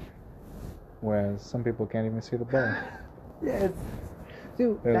mentally, whereas some people can't even see the ball. Yes,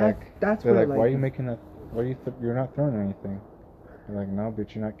 dude. That's they're what like, why are you making that? Why are you? You're not throwing anything. You're like, no,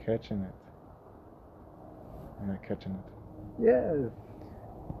 but you're not catching it. You're not catching it. Yes.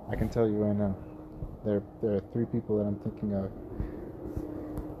 I can tell you right now, there are 3 people that I'm thinking of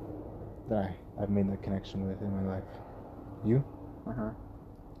that I've made that connection with in my life. You.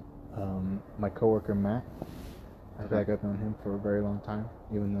 My coworker Matt. I feel like I've known him for a very long time,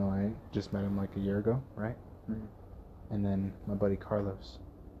 even though I just met him like a year ago, right? Mm-hmm. And then my buddy Carlos.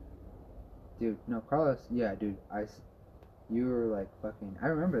 Dude, no, Carlos. Yeah, dude. You were like fucking. I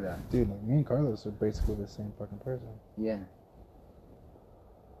remember that. Dude, like me and Carlos are basically the same fucking person. Yeah.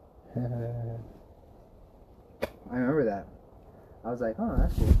 I remember that. I was like, oh,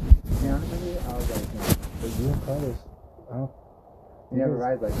 that's cool. To be honest with you, I was like, no. But you and Carlos, I don't. You never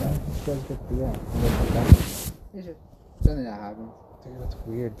ride like that. You guys get yeah. It's just something that happens. Dude, that's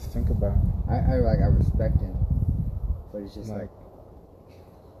weird to think about. I respect him, but it's just like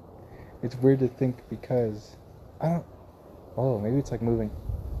it's weird to think because I don't. Oh, maybe it's like moving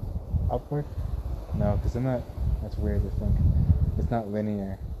upward. No, because then that's weird to think. It's not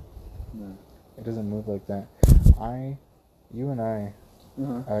linear. No. It doesn't move like that. You and I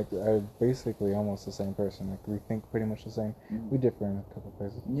are basically almost the same person. Like, we think pretty much the same. Mm-hmm. We differ in a couple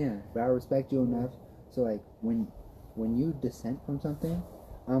places. Yeah, but I respect you enough. So like when you dissent from something,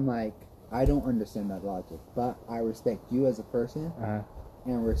 I'm like, I don't understand that logic, but I respect you as a person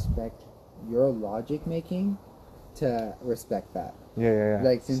and respect your logic making to respect that. Yeah.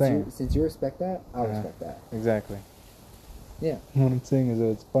 Like since you respect that, I'll respect that. Exactly. Yeah. What I'm saying is that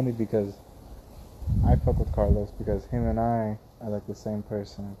it's funny because I fuck with Carlos because him and I are like the same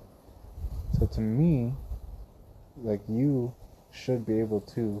person. So to me, like, you should be able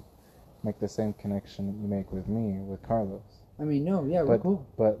to make the same connection that you make with me with Carlos. I mean, no, yeah, we're cool.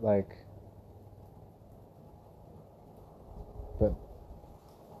 But I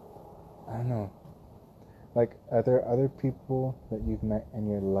don't know. Like, are there other people that you've met in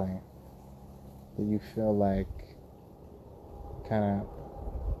your life that you feel like kind of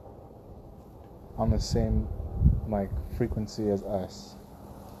on the same, like, frequency as us?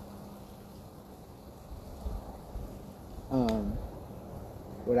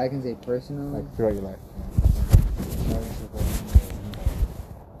 What I can say personally, like throughout your life.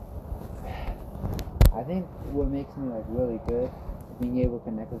 I think what makes me like really good at being able to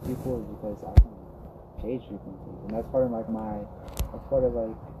connect with people is because I can change frequencies, and that's part of like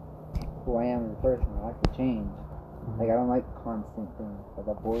who I am as a person. I like to change. Like, I don't like constant things. Like,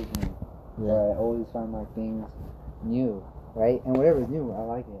 that bores me. Yeah. But I always find like things new, right? And whatever's new, I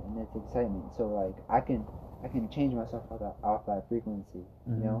like it, and it's excitement. So like I can change myself off that frequency,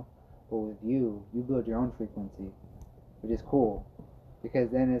 you know. But with you build your own frequency, which is cool,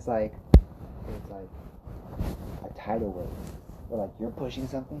 because then it's like a tidal wave, where like you're pushing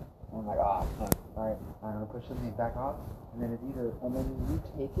something, and I'm like, oh fuck, alright, I'm gonna push something back off, and then you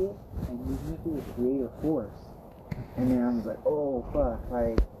take it and you make it a creative force, and then I'm just like, oh fuck,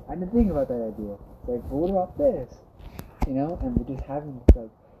 like I didn't think about that idea. It's like, but what about this? You know, and we're just having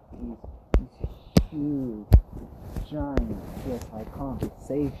like these huge, giant, just like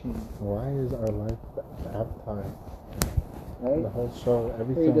conversations. Why is our life the Avatar? Right? The whole show,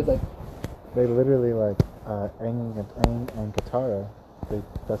 everything. Just like, they literally like Aang and Katara.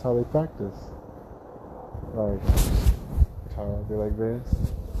 That's how they practice. Like, Katara will be like this,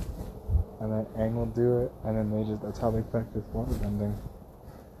 and then Aang will do it, and then that's how they practice waterbending.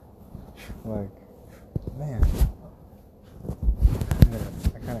 Like, man,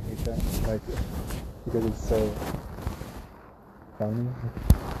 I kind of hate that. Like, because it's so funny.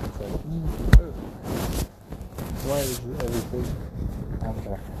 It's like, why is everything out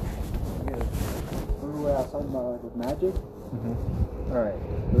there? remember what I was talking about, like, with magic? Mm-hmm. Alright,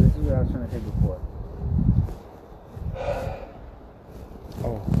 so this is what I was trying to say before.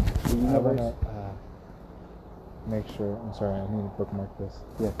 Oh, The universe. I want to make sure, I'm sorry, I need to bookmark this.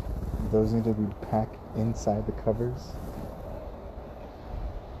 Yeah, those need to be packed inside the covers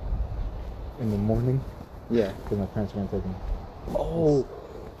in the morning. Yeah. Because my parents are going to take them. Oh,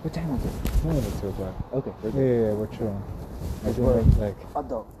 What time is it? No, it's 2 o'clock. Okay, we're Yeah, good. yeah, we're chilling. Like, We're we're doing like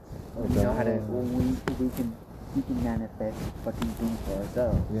adult. We're We know how to. done. We can manifest fucking things for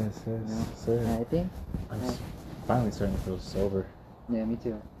ourselves. yes, You know? sir. And I think. I'm finally starting to feel sober. Yeah, me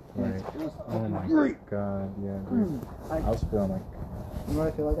too. Like, It was oh my great. god, yeah, dude. I was feeling like You know what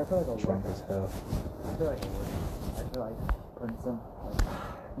I feel like? I feel like a drunk as hell. I feel like I feel like putting some. Like,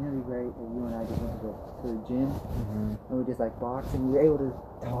 you know, it'd be great if you and I just went to the gym Mm-hmm. and we just like boxed and we were able to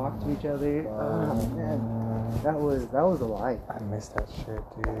talk to each other. Oh man, that was a life. I miss that shit,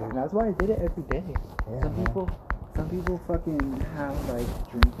 dude. And that's why I did it every day. Yeah, Some people fucking have like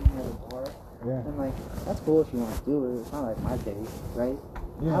drinking at a bar. Yeah. And like, that's cool if you want to do it. It's not like my day, right?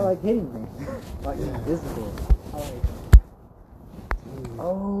 Yeah. I like hitting things. Like, this is cool. I like.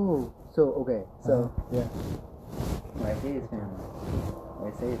 Oh, so okay, so yeah. when I say it's family,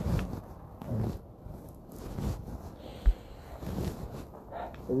 when I say it's family,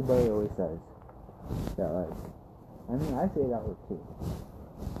 everybody always says that, like, I mean, I say that too,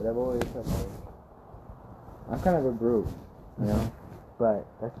 but I've always said, like, I'm kind of a brute, you know, but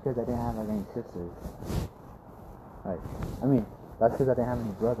that's because I didn't have, like, any sisters. Like, I mean, that's because I didn't have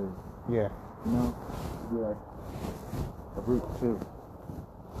any brothers, Yeah. you know, to be like a brute too.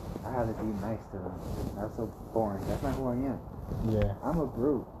 I have to be nice to them. That's so boring. That's not who I am. Yeah. I'm a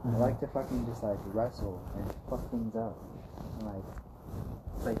brute. Mhm. I like to fucking just like wrestle and fuck things up. And like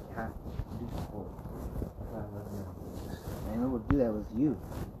play cat, do sport. That's why I love you. And who would do that was you,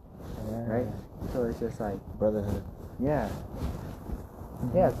 Yeah. right? So it's just like, Brotherhood. yeah.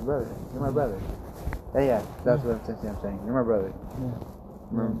 Yeah, it's a brother. You're my brother. Yeah, that's what I'm saying. You're my brother.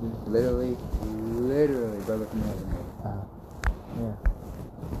 Yeah. Literally, brother from another mother. Yeah.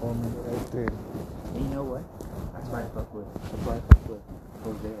 Oh man, right there. And you know what? That's why I fuck with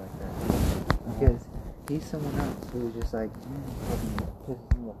Jose like that. Because he's someone else who's just like, fucking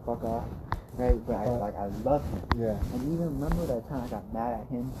pisses me the fuck off. Right? But I love him. Yeah. And even remember that time I got mad at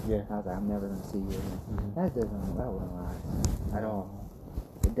him? Yeah. I was like, I'm never gonna see you again. Mhm. That wouldn't last at all.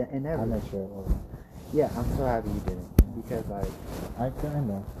 It never. I made sure it wasn't. Yeah, I'm so happy you didn't. Because like, I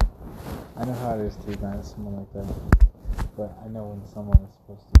know. I know how it is to be mad at someone like that. But I know when someone is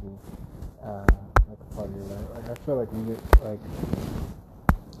supposed to be like a part of your life. Like I feel like we get like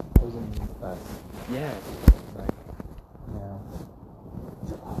wasn't us. yeah. Like you know,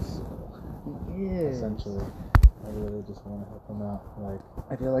 it's awesome. He is. Essentially, I really just want to help him out. Like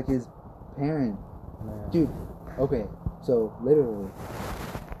I feel like his parent. man. Dude, okay, so literally,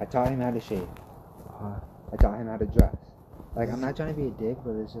 I taught him how to shave. I taught him how to dress. Like, I'm not trying to be a dick,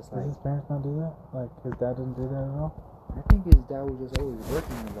 but it's just like, Does his parents not do that? Like his dad didn't do that at all? I think his dad was just always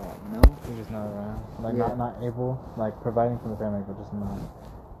working a lot, you know? He's just not around. Like Yeah. not able, like providing for the family, but just not.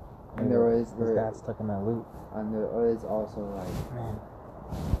 And there was his dad stuck in that loop. And there was also like, Man.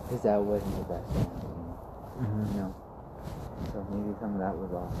 his dad wasn't the best man, Mm-hmm. you know? So maybe some of that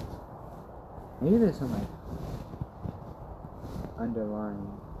was off. Maybe there's some like underlying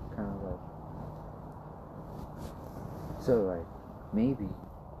kind of like, so like maybe,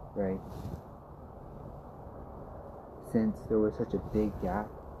 right? Since there was such a big gap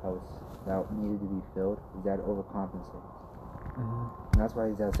that needed to be filled, his dad overcompensates. Mm-hmm. And that's why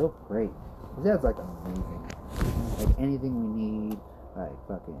his dad's so great. His dad's like amazing. Like anything we need, like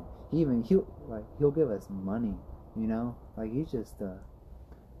fucking he'll give us money, you know? Like he's just Well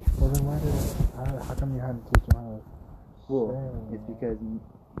then how come you had to teach him how to well, shave? it's because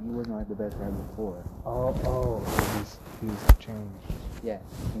he wasn't like the best guy before. Oh, he's changed. Yeah.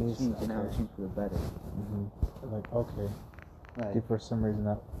 He's changed and now okay. he's changed for the better. Mm-hmm. Like okay. Like See, for some reason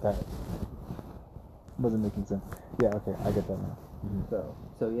that wasn't making sense. Yeah, okay, I get that now. Mm-hmm.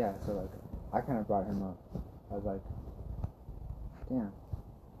 so yeah, so like I kinda brought him up. I was like, damn.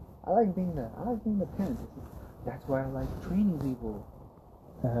 I like being the parent. That's why I like training people.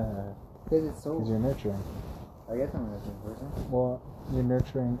 Because it's so. Because you're nurturing. I guess I'm a nurturing person. Well, you're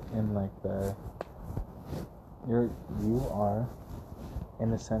nurturing in like you are,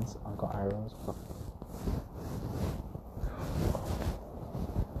 in a sense, Uncle Iroh's puppy.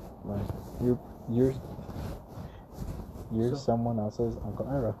 Like you're someone else's Uncle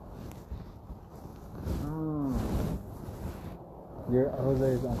Iroh. Oh. You're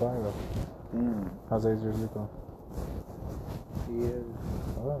Jose's Uncle Iroh. Damn. Jose's your Zuko. He is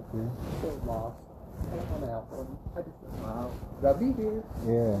Oh, dude. so lost. I don't want to help him. I just wow. Gotta be here.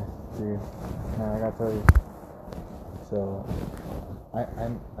 Yeah, dude. Now I gotta tell you. So,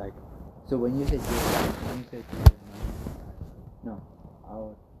 I'm like. So when you said no,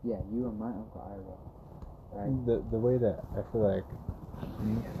 you were my Uncle Iroh, right? The way that I feel like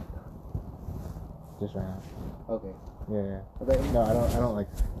Just right now. Okay. Yeah. Okay. No, I don't like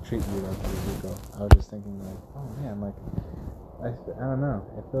treat you like a Rico. I was just thinking like, oh man, like I don't know.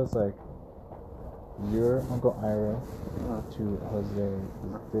 It feels like your Uncle Iro to Jose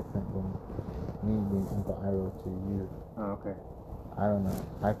is different than me being Uncle Iro to you. Oh, okay. I don't know.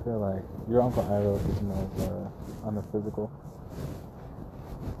 I feel like your Uncle Iro is more of on the physical.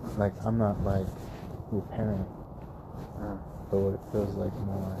 Like, I'm not like your parent. But what it feels like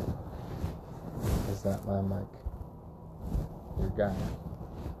more is that I'm like your guy.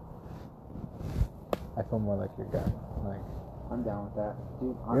 I feel more like your guy. Like, I'm down with that.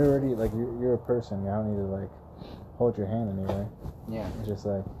 Dude, you're already, like, you're a person. I don't need to, like, hold your hand anyway. Yeah. It's just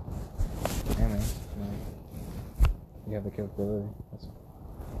like, hey man, like, you have the capability.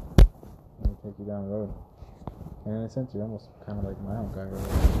 Let me take you down the road. And in a sense, you're almost kind of like my own guy,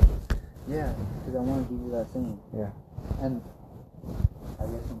 right? Yeah, because I want to give you that same. Yeah. And I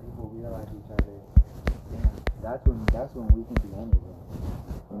guess when people realize each other, damn, that's when we can do anything.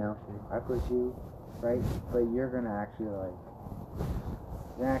 You know, I push you, right? But you're gonna actually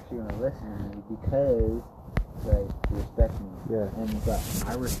gonna listen to me because like you respect me. Yeah. And but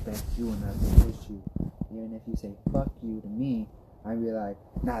I respect you enough to push you. Even if you say fuck you to me, I'd be like,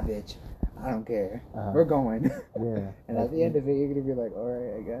 nah, bitch, I don't care. We're going. Yeah. And at the end of it, you're gonna be like, all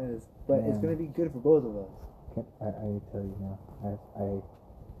right, I guess. But it's gonna be good for both of us. I tell you now,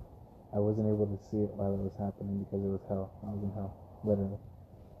 I wasn't able to see it while it was happening because it was hell. I was in hell, literally.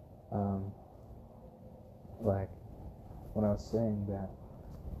 Like when I was saying that,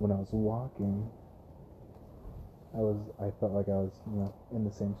 when I was walking, I felt like I was, in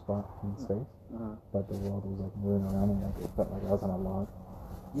the same spot in space, but the world was like moving around me. Like it felt like I was on a log.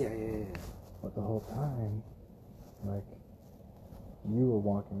 Yeah. But the whole time, like you were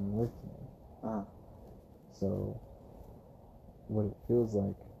walking with me. So what it feels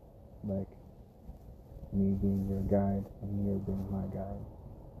like me being your guide and you being my guide.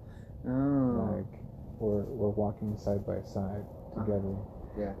 Like we're walking side by side together.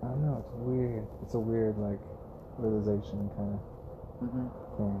 Yeah. I don't know, it's weird. It's a weird like realization kind of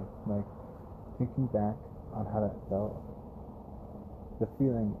thing. Like thinking back on how that felt, the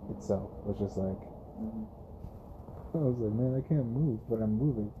feeling itself was just like I was like, man, I can't move, but I'm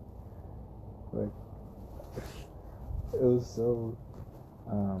moving. Like it was so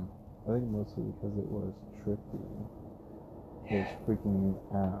I think mostly because it was trippy. It was freaking me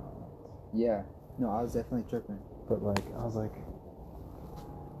out. Yeah. No, I was definitely tripping. But like I was like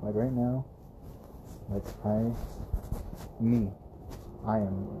right now, like I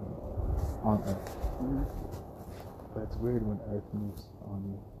am on Earth. But it's weird when Earth moves on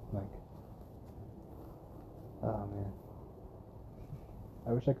you. Like, oh man.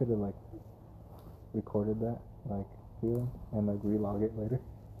 I wish I could have like recorded that like feeling and like relog it later.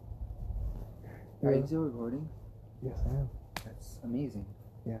 Are you still recording? Yes, I am. That's amazing.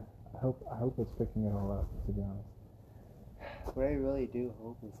 Yeah, I hope it's picking it all up, to be honest. What I really do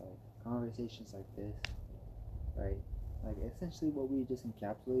hope is like conversations like this, right? Like essentially what we just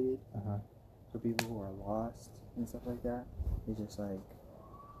encapsulated for people who are lost and stuff like that is just like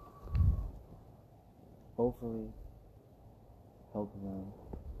hopefully help them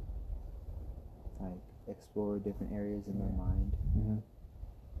like explore different areas in their mind.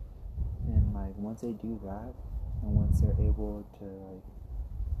 And like once they do that, and once they're able to like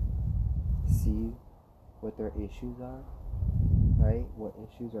see what their issues are, right? What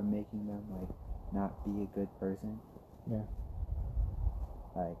issues are making them like not be a good person? Yeah.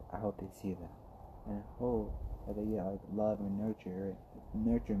 Like I hope they see that, and I hope that they get like love and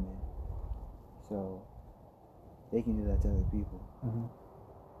nurturement, so they can do that to other people.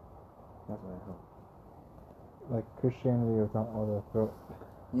 That's what I hope. Like Christianity without all the throat.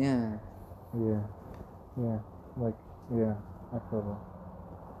 Yeah. Like, yeah, I feel that.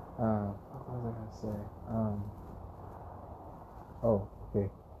 What was I gonna say? Oh, okay.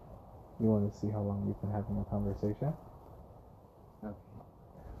 You want to see how long we've been having a conversation? Okay.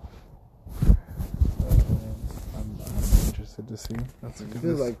 I'm interested to see. That's a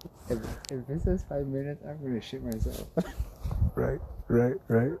good. Like if this is 5 minutes, I'm gonna shit myself. Right.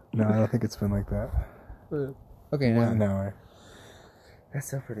 No, I don't think it's been like that. Okay, now. 1 hour. That's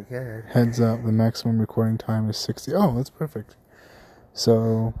still pretty good. Heads up, the maximum recording time is 60. Oh, that's perfect.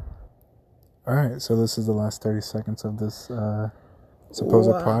 So, alright, so this is the last 30 seconds of this supposed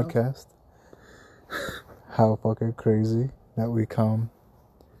podcast. How fucking crazy that we come.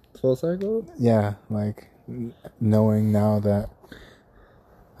 Full circle? Yeah, like, knowing now that...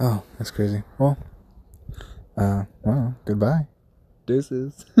 Oh, that's crazy. Well, goodbye.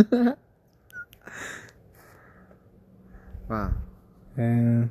 Deuces. Wow. And